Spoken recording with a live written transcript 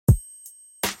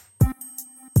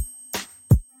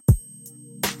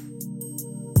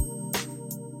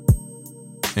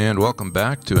And welcome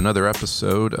back to another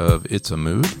episode of It's a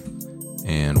Mood,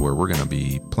 and where we're going to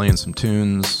be playing some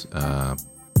tunes kind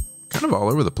of all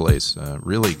over the place.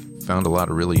 Really found a lot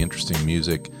of really interesting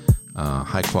music,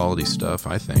 high quality stuff,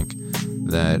 I think,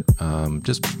 that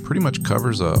just pretty much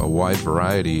covers a wide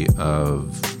variety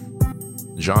of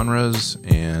genres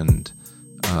and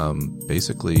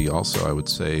basically also, I would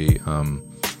say,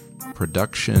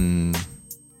 production.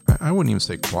 I wouldn't even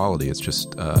say quality. It's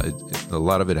just a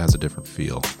lot of it has a different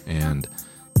feel, and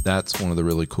that's one of the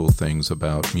really cool things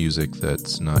about music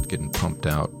that's not getting pumped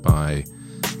out by,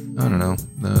 I don't know,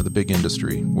 the big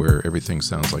industry where everything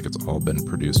sounds like it's all been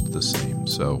produced the same.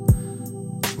 So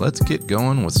let's get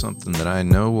going with something that I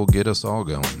know will get us all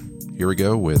going. Here we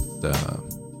go with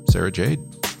Sarah Jade.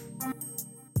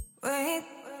 Wait,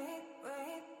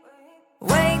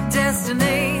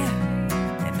 destiny,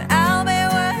 and I'll be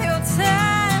worth your time.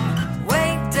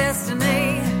 Wait,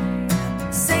 destiny,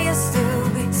 say you still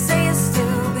be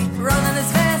running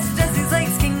as fast as these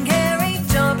legs can carry,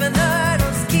 jumping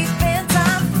hurdles, keeping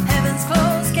time. Heaven's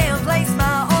closed, can't place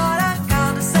my order.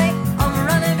 Gotta say, I'm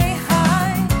running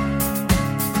behind.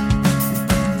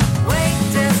 Wait,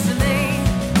 destiny,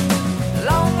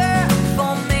 longer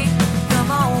for me.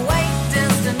 Come on, wait,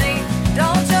 destiny,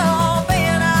 don't you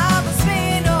open up a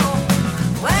speed, no.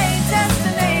 Wait,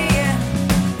 destiny,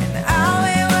 and I'll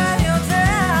be worth your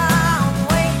time.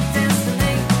 Wait,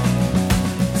 destiny,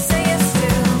 say you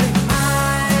still be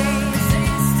mine. Say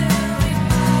you still be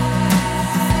mine.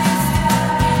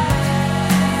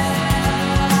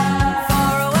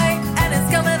 Far away, and it's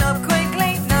coming up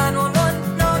quickly.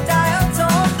 911, no dial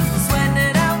tone. Sweating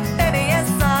it out, baby, yes,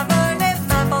 I've earned it.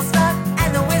 My false start,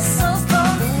 and the whistle's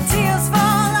blown. Tears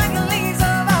fall like the leaves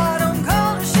of autumn.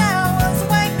 Cold showers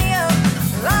wake me up.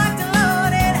 Locked and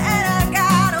loaded, and I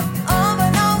got 'em.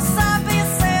 Overdose, I've been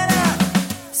set up.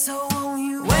 So won't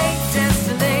you wait,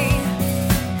 destiny,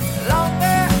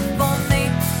 longer for me?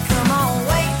 Come on,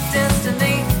 wait,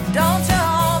 destiny, don't you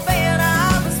open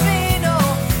up a speed, no.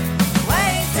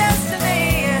 Wait,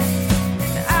 destiny,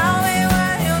 and I'll be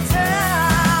worth your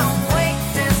time. Wait,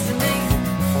 destiny,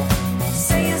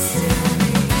 say you still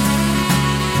be.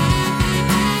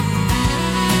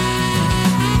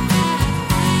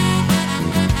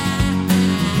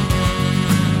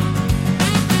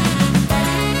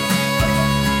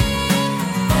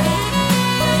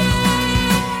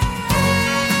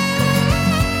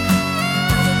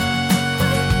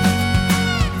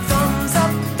 Thumbs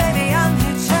up, baby, I'm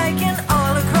hitchhiking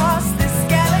all across this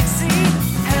galaxy.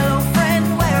 Hello, friend,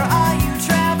 where are you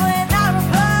traveling? I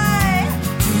reply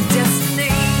to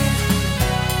destiny.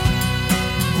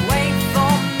 Wait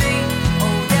for me,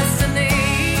 oh destiny.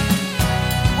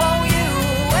 Won't you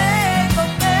wait for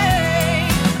me?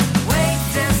 Wait,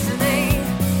 destiny,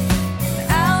 and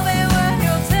I'll be worth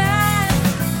your time.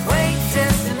 Wait,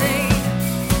 destiny,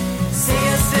 say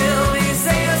you still be,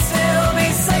 say you still be,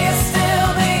 say you still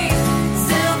be mine.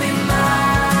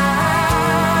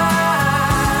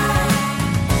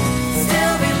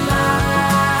 Still be mine.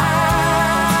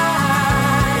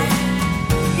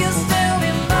 You'll still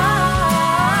be mine.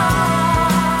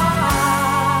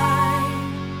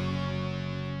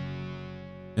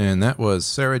 And that was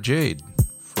Sarah Jade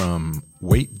from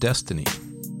Wait Destiny.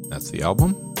 That's the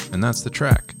album, and that's the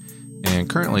track. And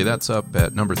currently that's up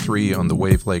at number 3 on the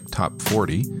Wave Lake Top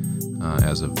 40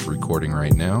 as of recording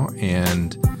right now.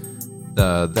 And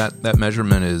that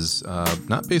measurement is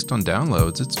not based on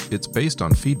downloads. It's based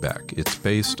on feedback. It's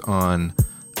based on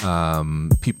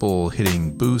people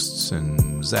hitting boosts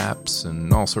and zaps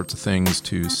and all sorts of things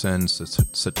to send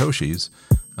satoshis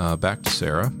back to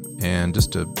Sarah, and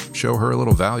just to show her a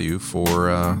little value for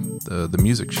the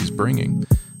music she's bringing.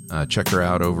 Check her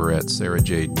out over at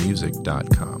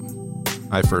sarahjademusic.com.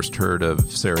 I first heard of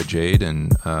Sarah Jade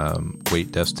and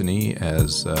Wait Destiny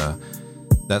as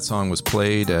that song was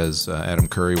played as Adam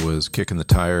Curry was kicking the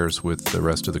tires with the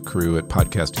rest of the crew at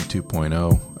Podcasting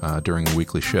 2.0 during the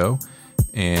weekly show.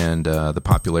 And the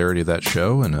popularity of that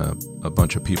show and a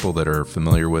bunch of people that are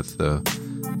familiar with the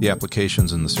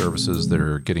applications and the services that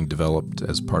are getting developed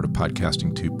as part of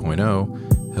Podcasting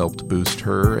 2.0 helped boost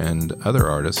her and other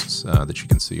artists that you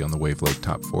can see on the Wave Lake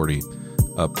Top 40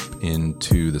 up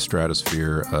into the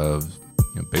stratosphere of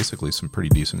basically some pretty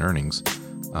decent earnings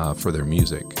for their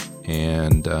music.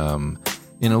 And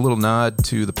in a little nod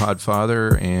to the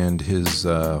Podfather and his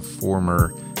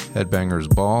former Headbangers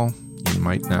Ball, you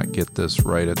might not get this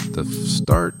right at the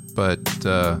start, but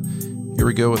here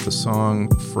we go with a song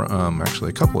from, actually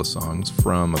a couple of songs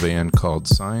from a band called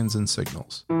Signs and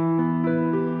Signals.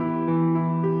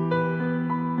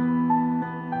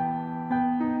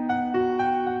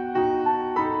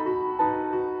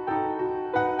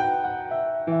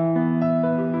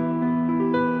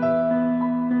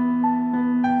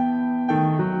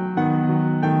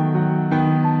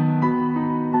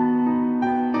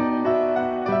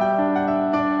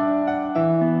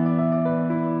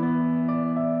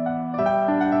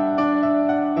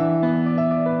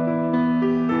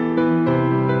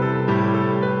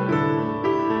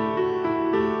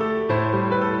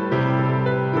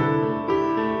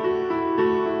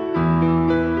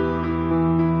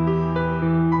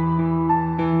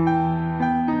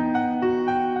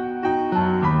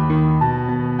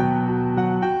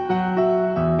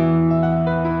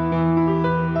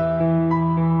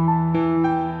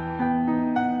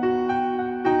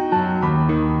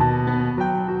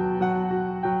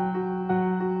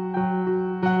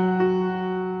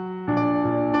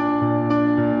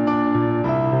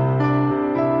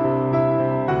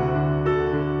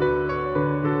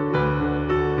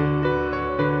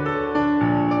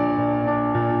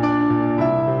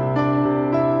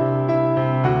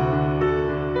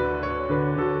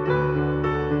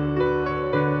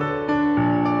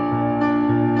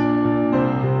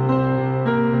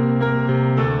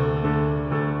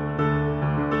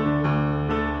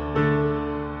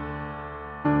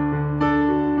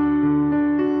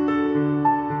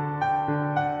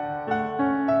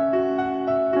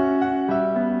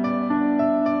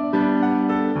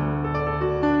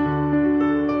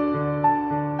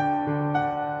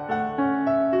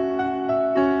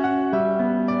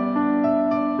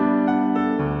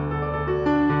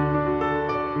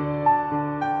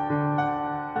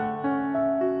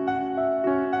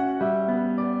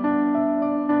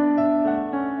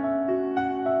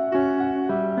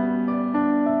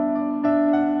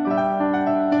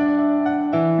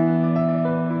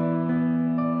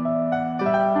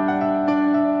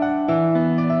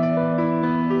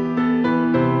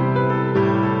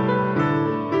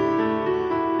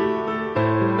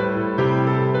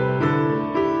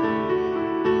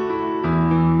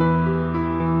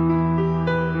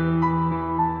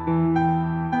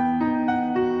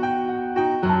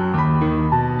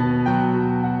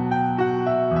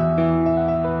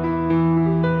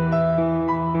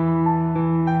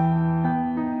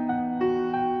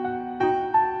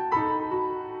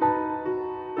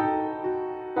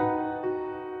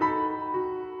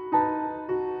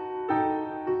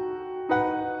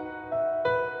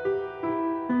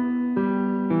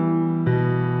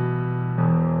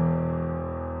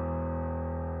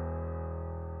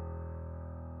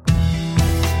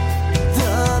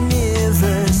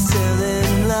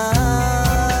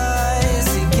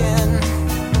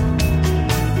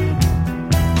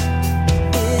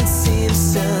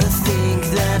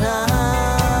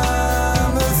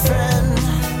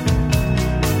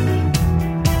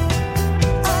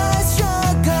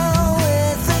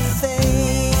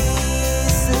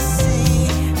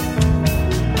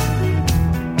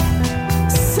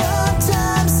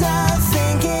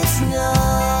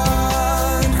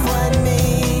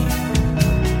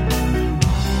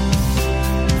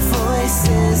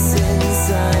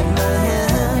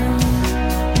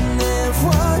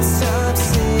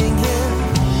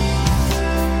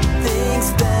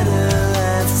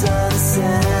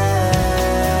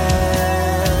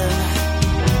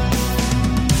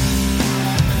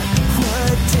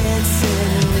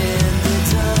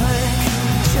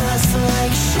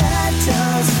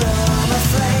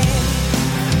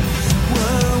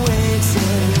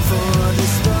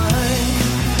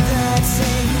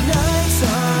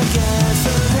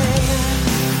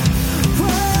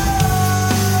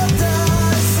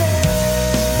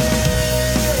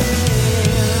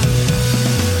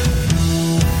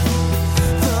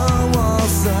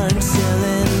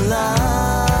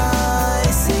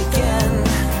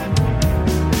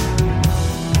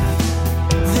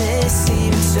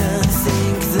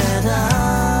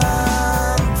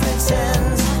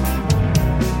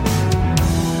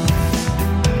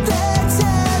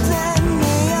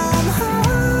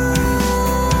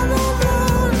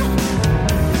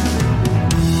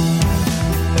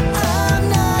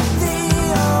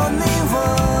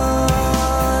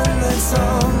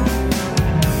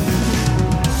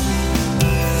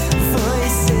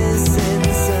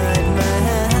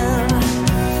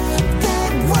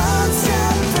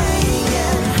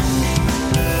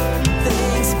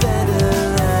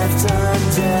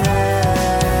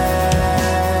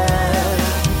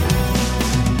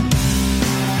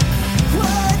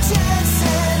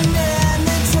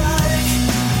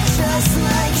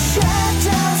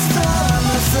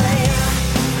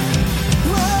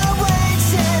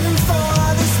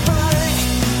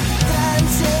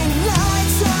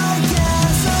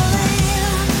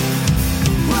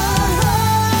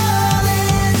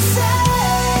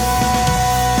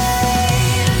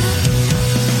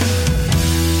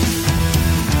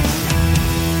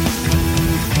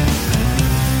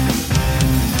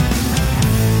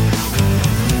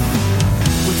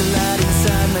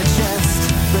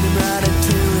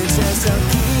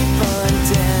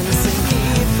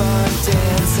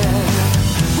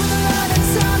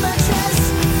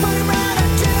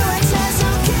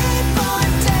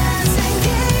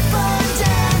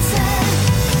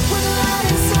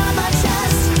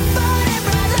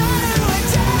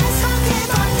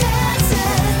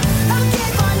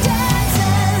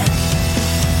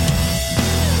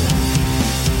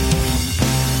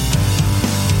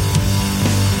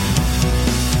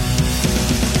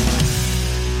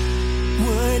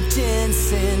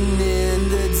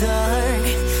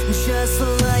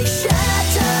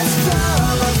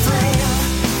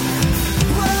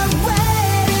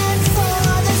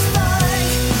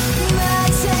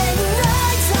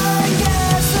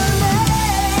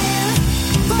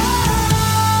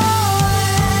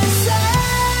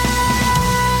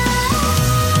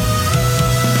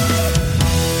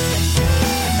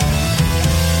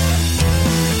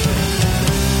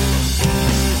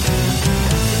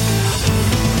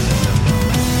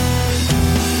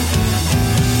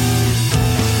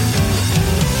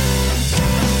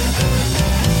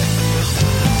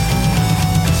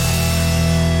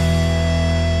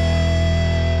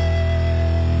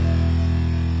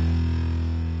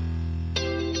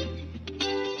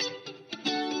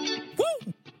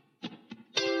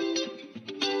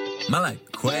 Man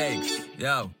like Quakes,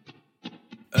 yo.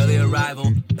 Early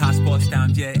arrival, passport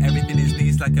stamped, yeah. Everything is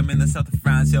nice like I'm in the south of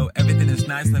France, yo. Everything is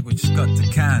nice like we just got to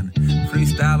Cannes.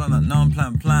 Freestyle on that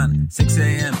non-plan plan. 6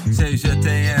 a.m., say je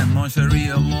t'aime, mon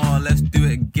chéri amour, let's do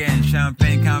it again.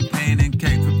 Champagne campaign and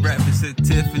cake for breakfast at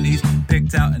Tiffany's.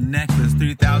 Picked out a necklace,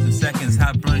 3,000 seconds.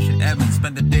 Had brunch at Edmonds,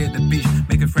 spent the day at the beach,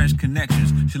 making French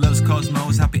connections. She loves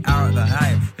Cosmos, happy hour at the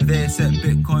Hyatt. If they accept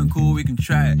Bitcoin, cool, we can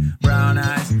try it. Brown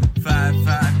eyes,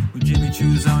 5'5", with Jimmy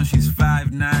Choo's on, she's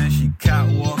 5'9". She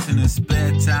catwalks in her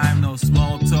spare time, no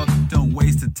small talk, don't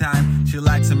waste her time. She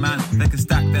likes a man that can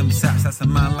stack them saps. That's a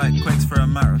man like Quakes for a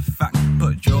matter of fact.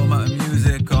 Put Joe Mountain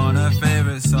music on her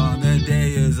favorite song. The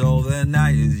day is old, the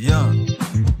night is young.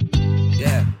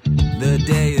 Yeah, the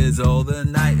day is old, the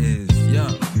night is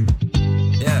young.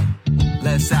 Yeah,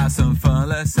 let's have some fun,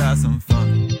 let's have some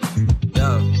fun.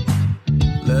 Yo,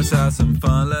 let's have some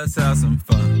fun, let's have some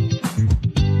fun.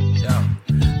 Yo,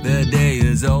 the day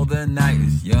is old, the night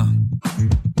is young.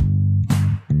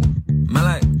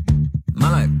 Man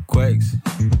like Quakes.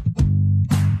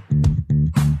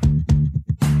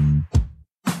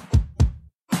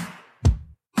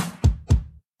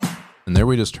 And there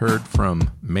we just heard from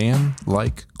Man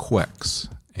Like Quakes,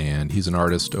 and he's an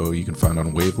artist you can find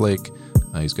on Wavelake.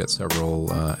 He's got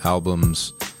several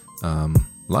albums, a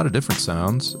lot of different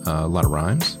sounds, a lot of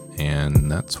rhymes, and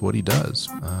that's what he does.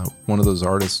 One of those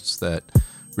artists that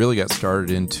really got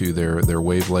started into their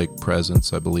Wavelake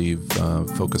presence, I believe,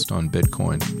 focused on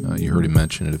Bitcoin. You heard him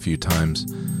mention it a few times.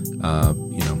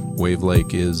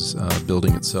 Wavelake is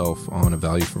building itself on a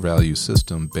value for value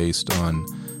system based on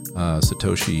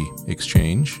Satoshi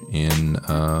exchange in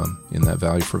that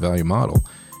value for value model.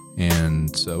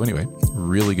 And so anyway,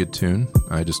 really good tune.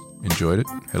 I just enjoyed it.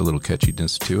 Had a little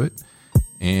catchiness to it.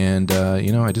 And,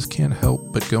 I just can't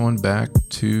help but going back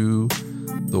to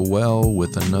the well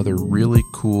with another really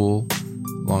cool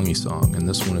Longy song. And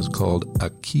this one is called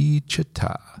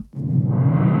Akichita.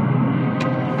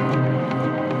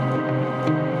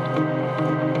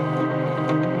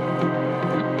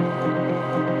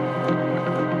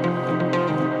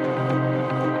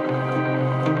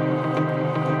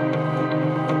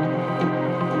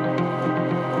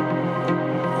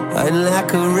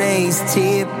 Unlike a race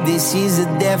tip, this is a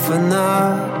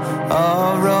definite.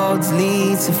 All roads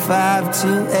lead to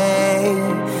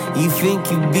 528. You think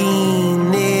you've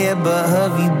been there, but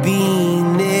have you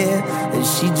been there? And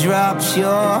she drops your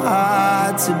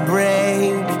heart to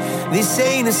break. This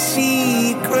ain't a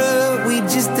secret, we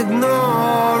just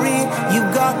ignore it. You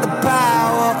got the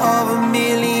power of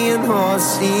 1,000,000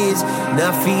 horses, and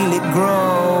I feel it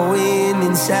growing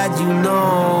inside you,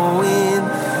 knowing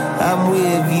I'm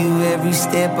with you every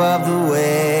step of the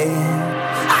way.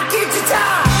 I keep you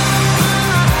tight.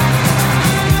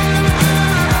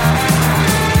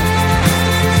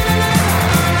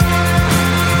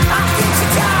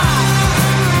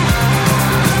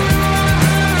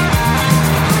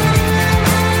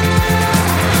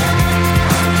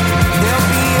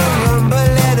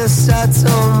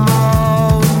 Subtle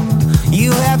moan.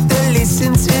 You have to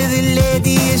listen to the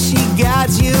lady as she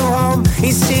guides you home.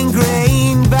 It's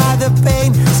ingrained by the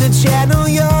pain, so channel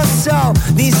your soul.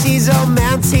 This is a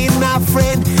mountain, my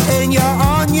friend, and you're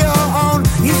on your own.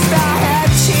 You start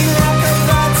hatching like a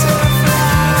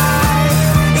butterfly.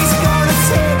 It's gonna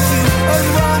take you and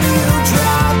run you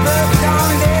dry, but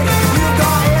don't let it. You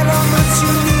got elements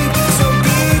you need, so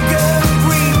dig and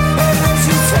breathe. And as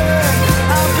you turn,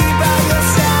 I'll be by your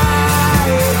side.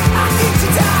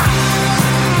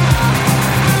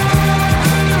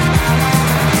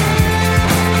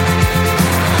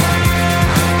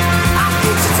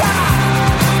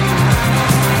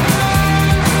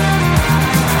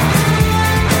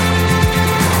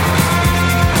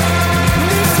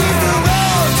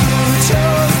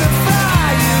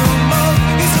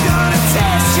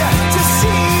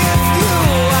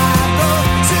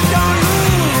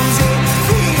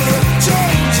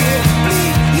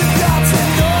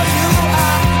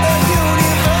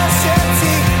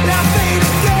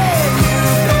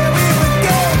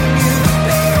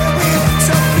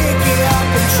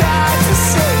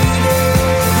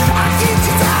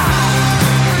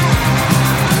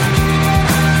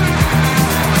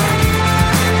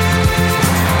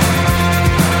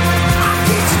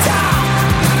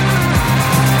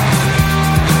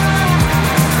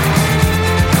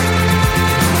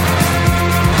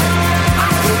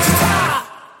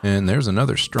 And there's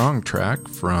another strong track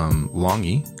from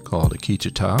Longy called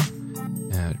Akichita.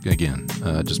 Again,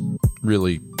 just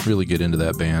really get into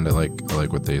that band. I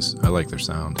like their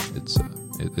sound. It's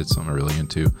something I'm really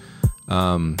into.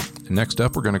 Next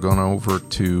up, we're going to go over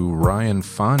to Ryan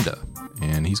Fonda,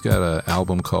 and he's got an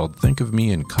album called Think of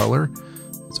Me in Color.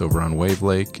 It's over on Wave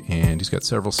Lake, and he's got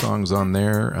several songs on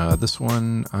there. This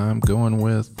one I'm going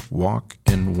with Walk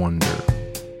and Wonder.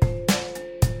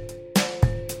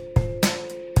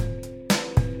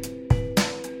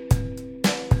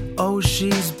 Oh,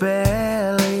 she's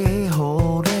barely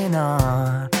holding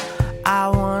on. I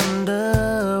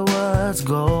wonder what's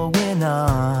going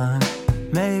on.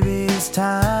 Maybe it's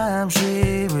time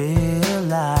she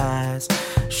realized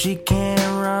she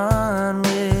can't run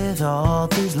with all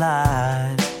these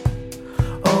lies.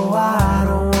 Oh, I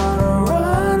don't wanna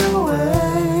run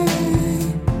away.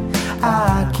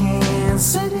 I can't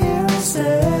sit here and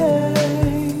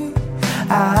stay.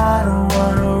 I don't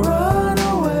wanna run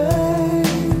away,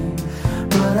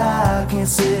 but I can't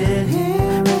sit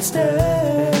here and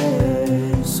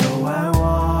stay. So I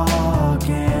walk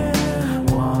and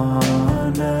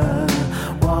wonder,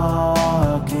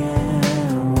 walk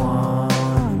and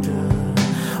wonder,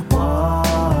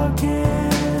 walk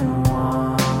and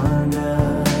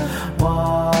wonder,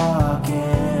 walk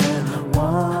and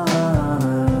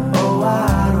wonder. Oh,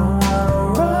 I don't wanna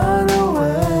run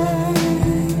away.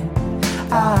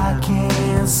 I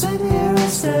can't sit here and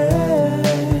stay.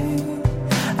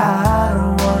 I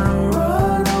don't wanna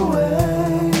run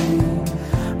away,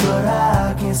 but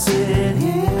I can sit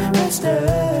here and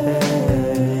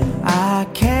stay. I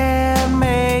can't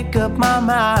make up my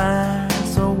mind,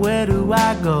 so where do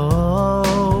I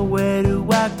go? Where do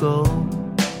I go?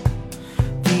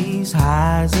 These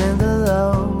highs and the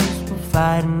lows, we're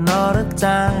fighting all the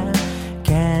time.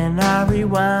 Can I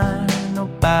rewind?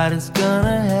 Nobody's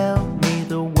gonna help me.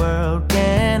 The world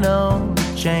can only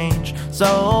change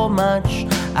so much.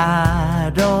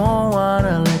 I don't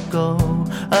wanna let go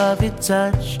of your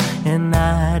touch, and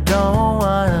I don't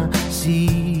wanna see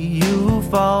you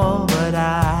fall, but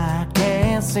I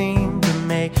can't seem to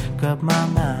make up my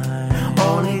mind.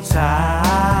 Only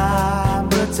time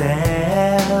will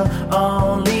tell,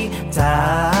 only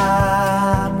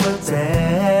time will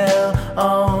tell,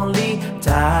 only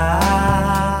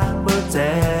time will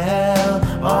tell,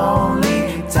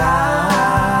 only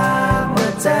time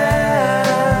will tell.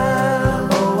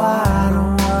 Oh, I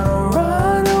don't wanna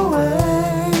run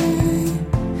away.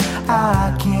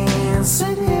 I can't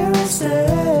sit here and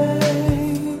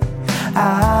stay.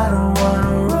 I don't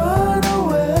wanna run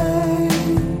away,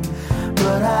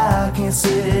 but I can't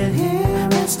sit here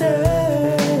and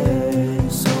stay.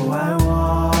 So I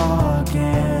walk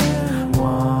and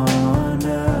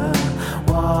wonder,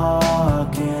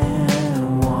 walk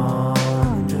and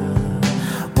wonder,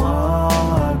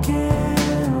 walk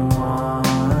and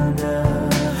wonder,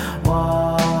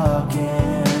 walk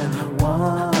and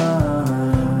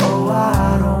wonder. Oh,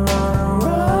 I don't wanna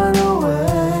run away.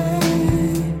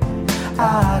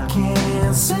 I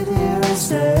can't sit here and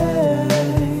stay.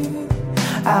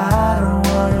 I don't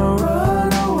wanna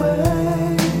run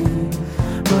away,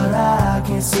 but I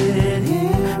can sit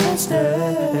here and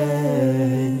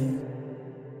stay.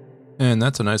 And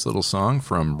that's a nice little song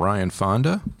from Brian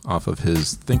Fonda off of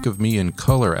his Think of Me in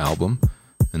Color album,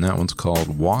 and that one's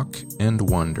called Walk and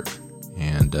Wonder.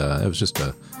 And it was just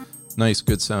a nice,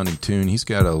 good sounding tune. He's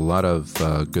got a lot of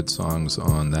good songs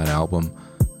on that album.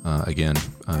 Again,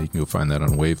 you can go find that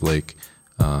on Wave Lake.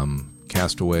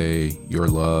 Castaway, Your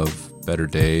Love, Better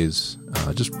Days,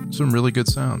 just some really good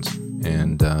sounds,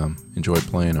 and enjoy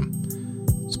playing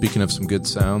them. Speaking of some good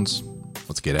sounds,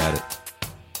 let's get at it.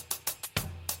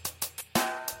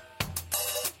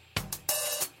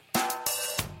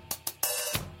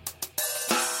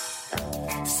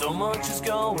 So much is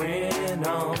going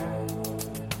on,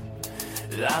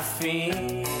 I feel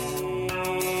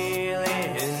it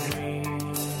in me.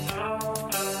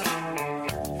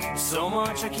 So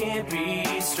much I can't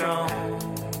be strong,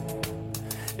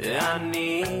 I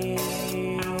need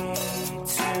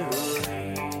to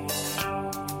leave.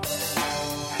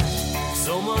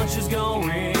 So much is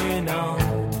going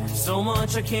on, so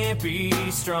much I can't be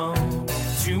strong.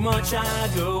 Too much I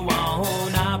go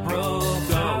on, I broke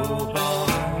a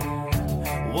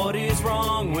bone. What is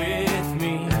wrong with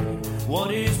me?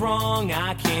 What is wrong?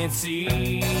 I can't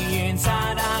see.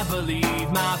 Inside I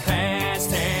believe my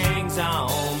past hangs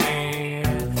on me.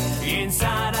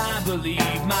 Inside I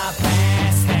believe my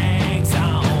past hangs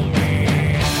on me.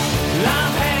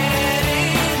 I've had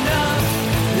enough.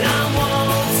 I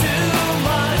want too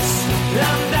much.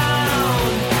 I'm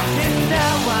down and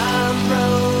now I'm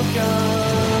broken.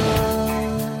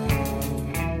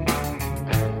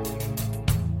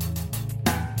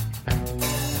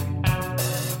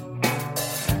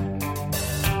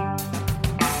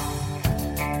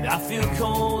 I feel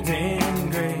cold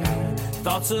and gray.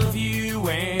 thoughts of you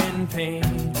and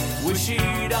pain. Wish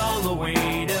it all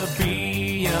away to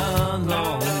be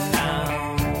alone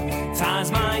now.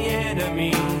 Time's my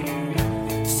enemy,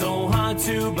 so hard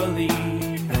to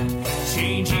believe.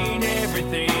 Changing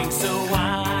everything so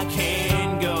I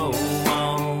can go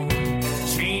on.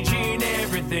 Changing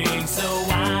everything so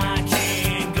I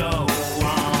can go on.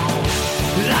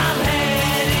 I've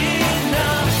had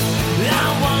enough, I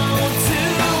want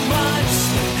too much.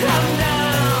 I'm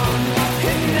down,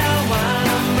 and now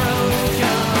I'm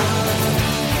broken.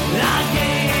 I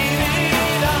gave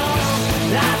it all,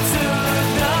 I took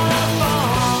the fall.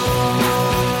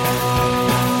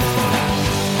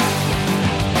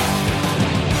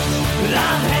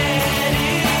 I've had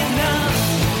enough,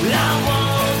 I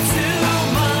want too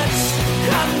much.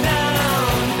 I'm down,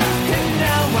 and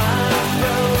now I'm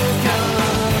broken.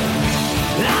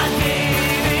 I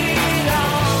gave it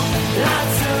all, I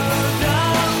took the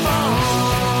fall.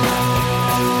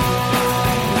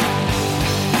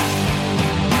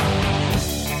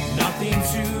 Nothing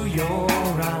to your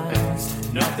eyes,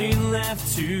 nothing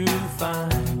left to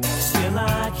find. Still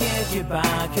I can't get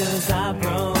by 'cause I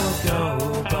broke your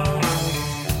bone.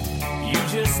 You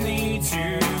just need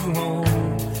to hold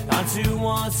on to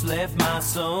what's left my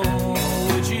soul.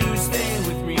 Would you stay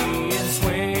with me and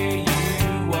swear you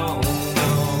won't go?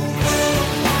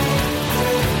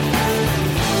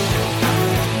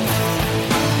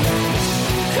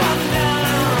 Come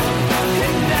down,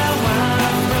 and now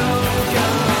I'm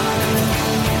broken.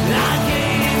 I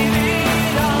gave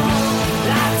it all,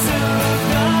 I took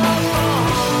the fall.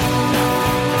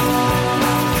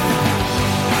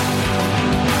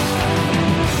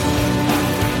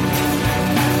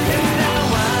 And now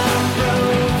I'm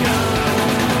broken.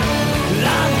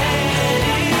 I've had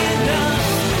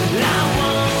enough, I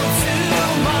want too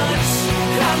much.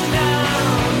 I'm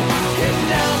down, and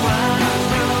now I'm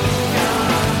broken.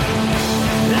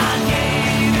 I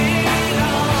gave it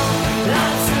all, I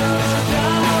took the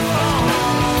fall.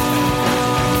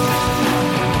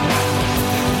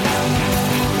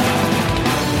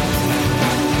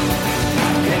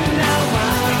 And now I'm broken.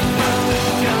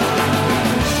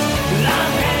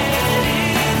 I've had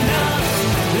enough,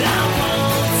 I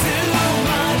want too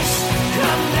much.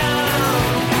 I'm down,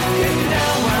 and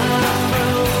now I'm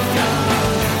broken.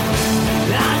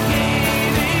 I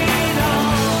gave it all,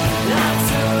 I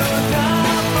took the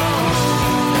fall.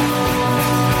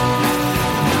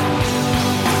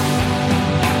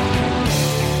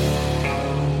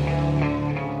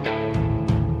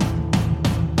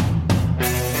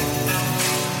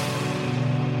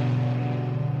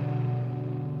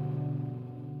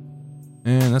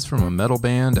 And that's from a metal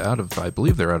band out of, I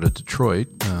believe they're out of Detroit.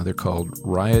 They're called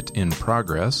Riot in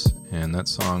Progress, and that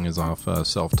song is off a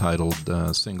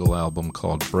self-titled single album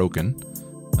called Broken.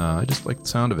 I just like the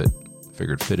sound of it.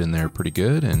 Figured it fit in there pretty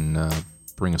good and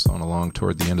bring us on along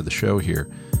toward the end of the show here.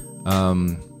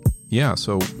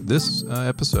 So this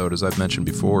episode, as I've mentioned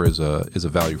before, is a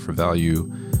value for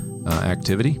value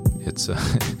activity. It's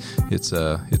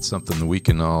something that we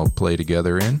can all play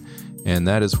together in. And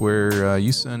that is where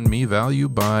you send me value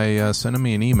by sending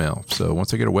me an email. So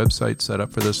once I get a website set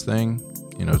up for this thing,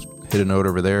 hit a note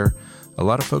over there. A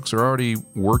lot of folks are already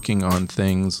working on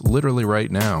things literally right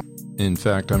now. In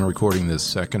fact, I'm recording this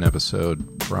second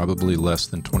episode probably less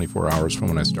than 24 hours from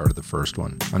when I started the first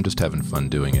one. I'm just having fun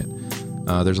doing it.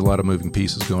 There's a lot of moving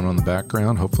pieces going on in the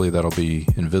background. Hopefully that'll be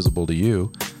invisible to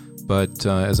you. But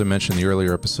as I mentioned in the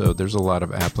earlier episode, there's a lot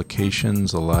of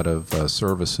applications, a lot of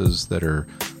services that are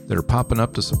popping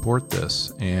up to support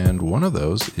this. And one of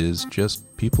those is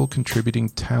just people contributing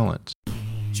talent.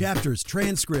 Chapters,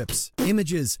 transcripts,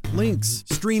 images, links,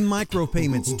 stream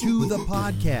micropayments to the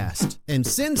podcast, and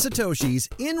send Satoshis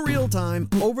in real time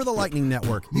over the Lightning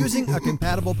Network using a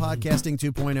compatible Podcasting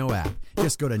 2.0 app.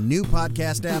 Just go to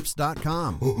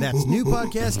newpodcastapps.com. That's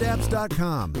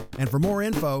newpodcastapps.com. And for more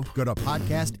info, go to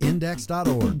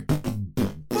podcastindex.org.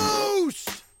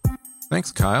 Boost!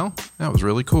 Thanks, Kyle. That was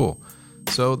really cool.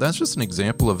 So that's just an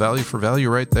example of value for value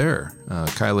right there.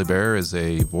 Kylie Bear is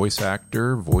a voice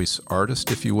actor, voice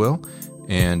artist, if you will,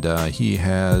 and he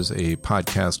has a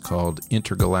podcast called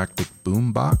Intergalactic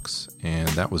Boombox, and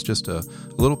that was just a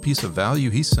little piece of value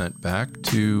he sent back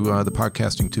to the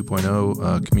Podcasting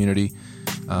 2.0 community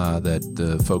that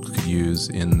the folks could use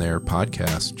in their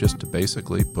podcast just to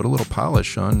basically put a little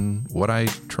polish on what I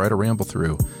try to ramble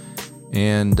through.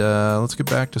 And let's get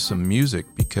back to some music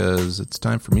because it's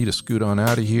time for me to scoot on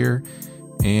out of here.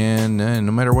 And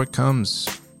no matter what comes,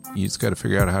 you just got to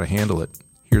figure out how to handle it.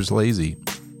 Here's Lazy.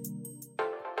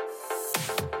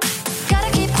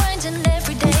 Gotta keep grinding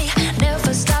every day,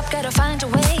 never stop, gotta find a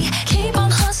way. Keep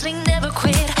on hustling, never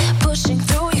quit, pushing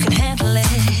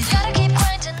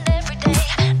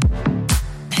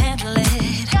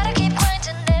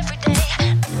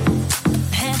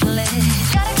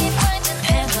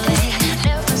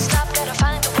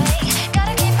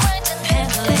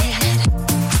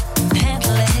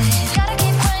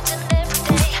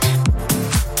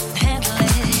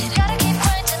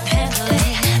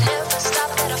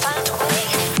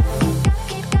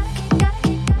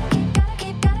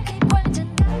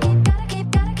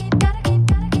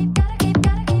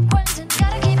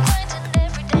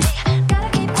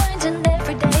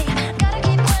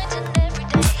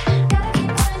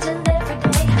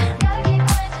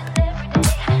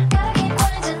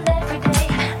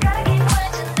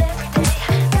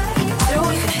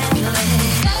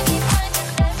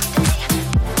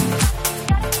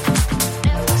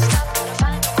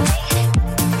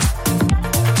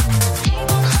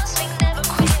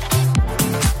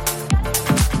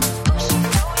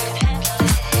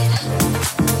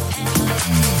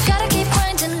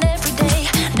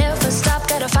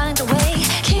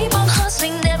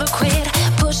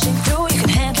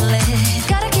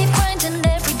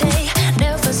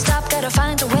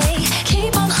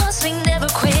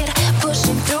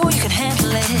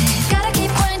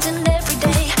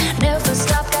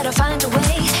gotta find a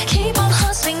way. Keep on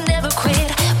hustling, never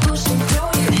quit. Pushing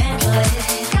through, you can handle it.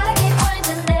 Gotta keep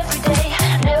grinding every day.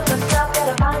 Never stop,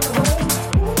 gotta find a way.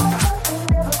 Keep on hustling,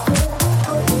 never quit.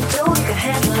 Pushing through, you can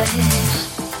handle it.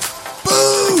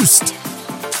 Boost!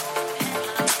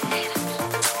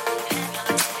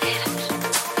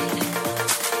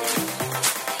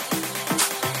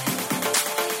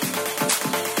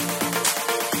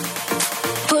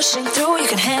 Pushing through, you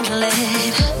can handle it.